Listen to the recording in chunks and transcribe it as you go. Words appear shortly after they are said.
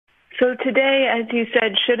So today, as you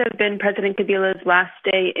said, should have been President Kabila's last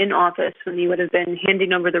day in office when he would have been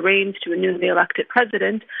handing over the reins to a newly elected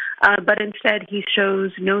president. But instead, he shows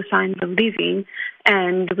no signs of leaving.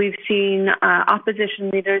 And we've seen opposition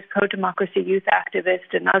leaders, pro-democracy youth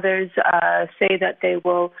activists, and others say that they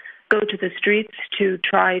will go to the streets to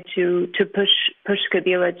try to push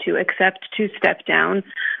Kabila to step down.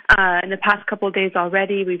 In the past couple of days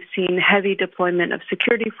already, we've seen heavy deployment of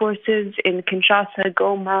security forces in Kinshasa,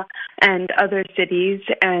 Goma, and other cities.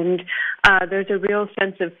 And there's a real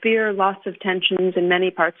sense of fear, loss of tensions in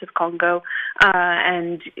many parts of Congo.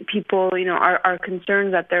 And people, are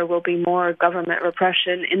concerned that there will be more government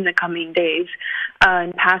repression in the coming days.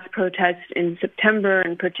 In past protests in September,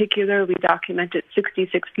 in particular, we documented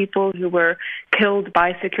 66 people who were killed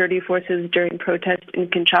by security forces during protests in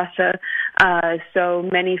Kinshasa. So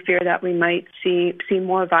many fear that we might see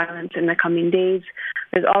more violence in the coming days.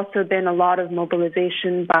 There's also been a lot of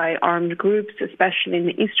mobilization by armed groups, especially in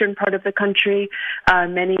the eastern part of the country.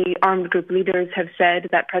 Many armed group leaders have said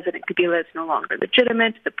that President Kabila is no longer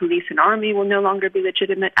legitimate. The police and army will no longer be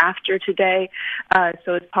legitimate after today.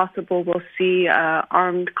 So it's possible we'll see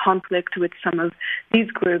armed conflict with some of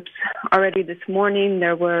these groups. Already this morning,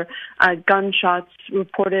 there were gunshots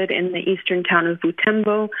reported in the eastern town of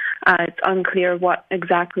Butembo. It's unclear what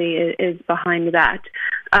exactly is behind that.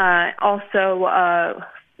 Also,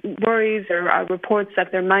 worries or reports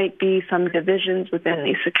that there might be some divisions within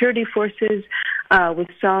the security forces, with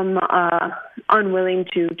some unwilling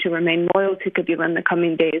to remain loyal to Kabila in the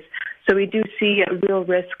coming days. So we do see a real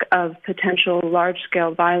risk of potential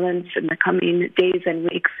large-scale violence in the coming days and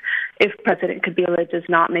weeks if President Kabila does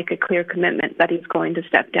not make a clear commitment that he's going to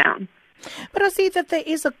step down. But I see that there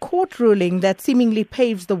is a court ruling that seemingly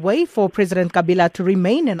paves the way for President Kabila to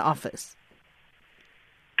remain in office.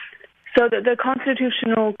 So the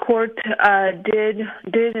Constitutional Court did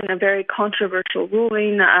in a very controversial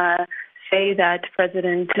ruling say that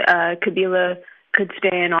President Kabila could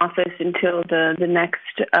stay in office until the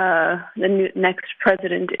next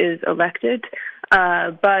president is elected.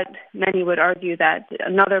 But many would argue that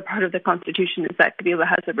another part of the Constitution is that Kabila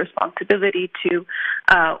has a responsibility to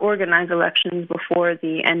organize elections before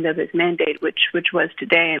the end of his mandate, which was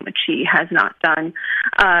today, and which he has not done.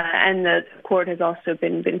 And the court has also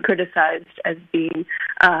been criticized as being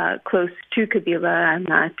close to Kabila, and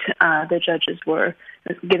that the judges were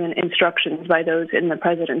given instructions by those in the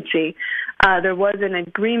presidency. There was an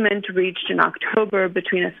agreement reached in October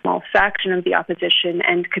between a small faction of the opposition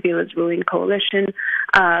and Kabila's ruling coalition,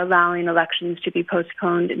 allowing elections to be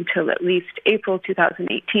postponed until at least April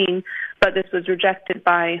 2018. But this was rejected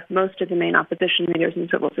by most of the main opposition leaders in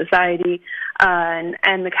civil society.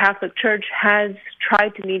 And the Catholic Church has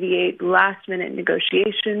tried to mediate last-minute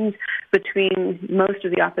negotiations between most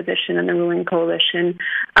of the opposition and the ruling coalition,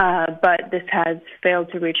 but this has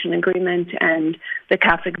failed to reach an agreement, and the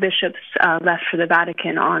Catholic bishops left for the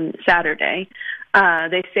Vatican on Saturday.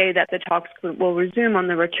 They say that the talks will resume on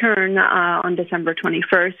the return on December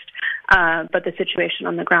 21st, but the situation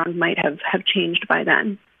on the ground might have changed by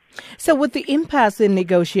then. So with the impasse in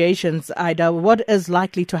negotiations, Ida, what is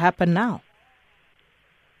likely to happen now?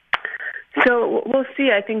 So we'll see.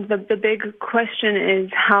 I think the big question is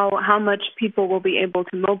how much people will be able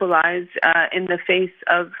to mobilize in the face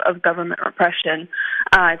of government repression.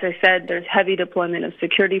 As I said, there's heavy deployment of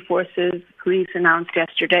security forces. Police announced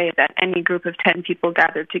yesterday that any group of 10 people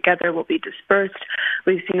gathered together will be dispersed.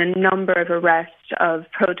 We've seen a number of arrests of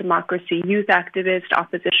pro-democracy youth activists,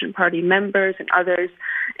 opposition party members, and others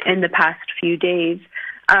in the past few days.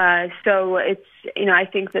 So it's, I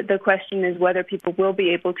think that the question is whether people will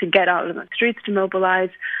be able to get out on the streets to mobilize.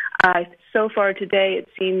 So far today, it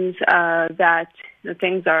seems that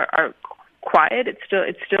things are quiet.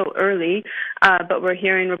 It's still early, but we're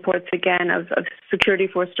hearing reports again of security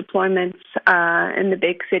force deployments in the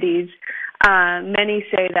big cities. Many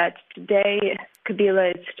say that today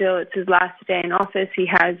Kabila it's his last day in office. He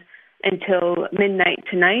has until midnight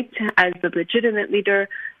tonight as the legitimate leader.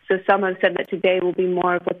 So some have said that today will be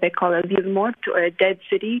more of what they call a ville morte, or a dead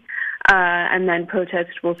city, and then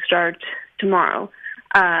protests will start tomorrow.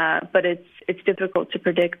 But it's difficult to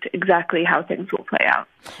predict exactly how things will play out.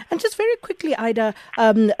 And just very quickly, Ida,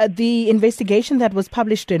 the investigation that was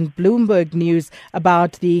published in Bloomberg News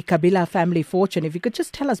about the Kabila family fortune, if you could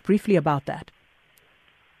just tell us briefly about that.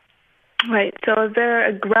 Right. So a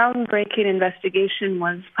groundbreaking investigation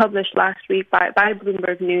was published last week by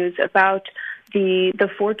Bloomberg News about the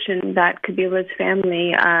fortune that Kabila's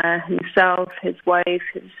family, himself, his wife,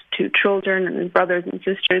 his two children, and his brothers and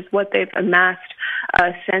sisters, what they've amassed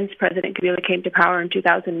since President Kabila came to power in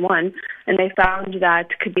 2001. And they found that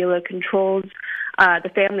Kabila controls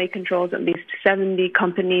The family controls at least 70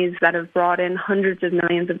 companies that have brought in hundreds of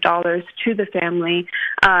millions of dollars to the family,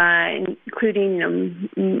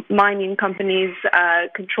 including mining companies,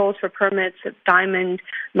 controls for permits of diamond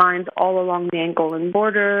mines all along the Angolan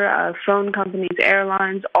border, phone companies,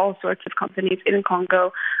 airlines, all sorts of companies in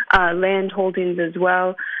Congo, land holdings as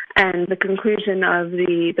well. And the conclusion of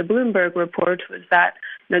the Bloomberg report was that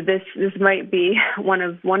this might be one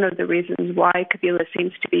of the reasons why Kabila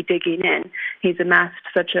seems to be digging in. He's amassed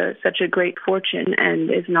such a great fortune and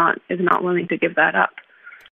is not willing to give that up.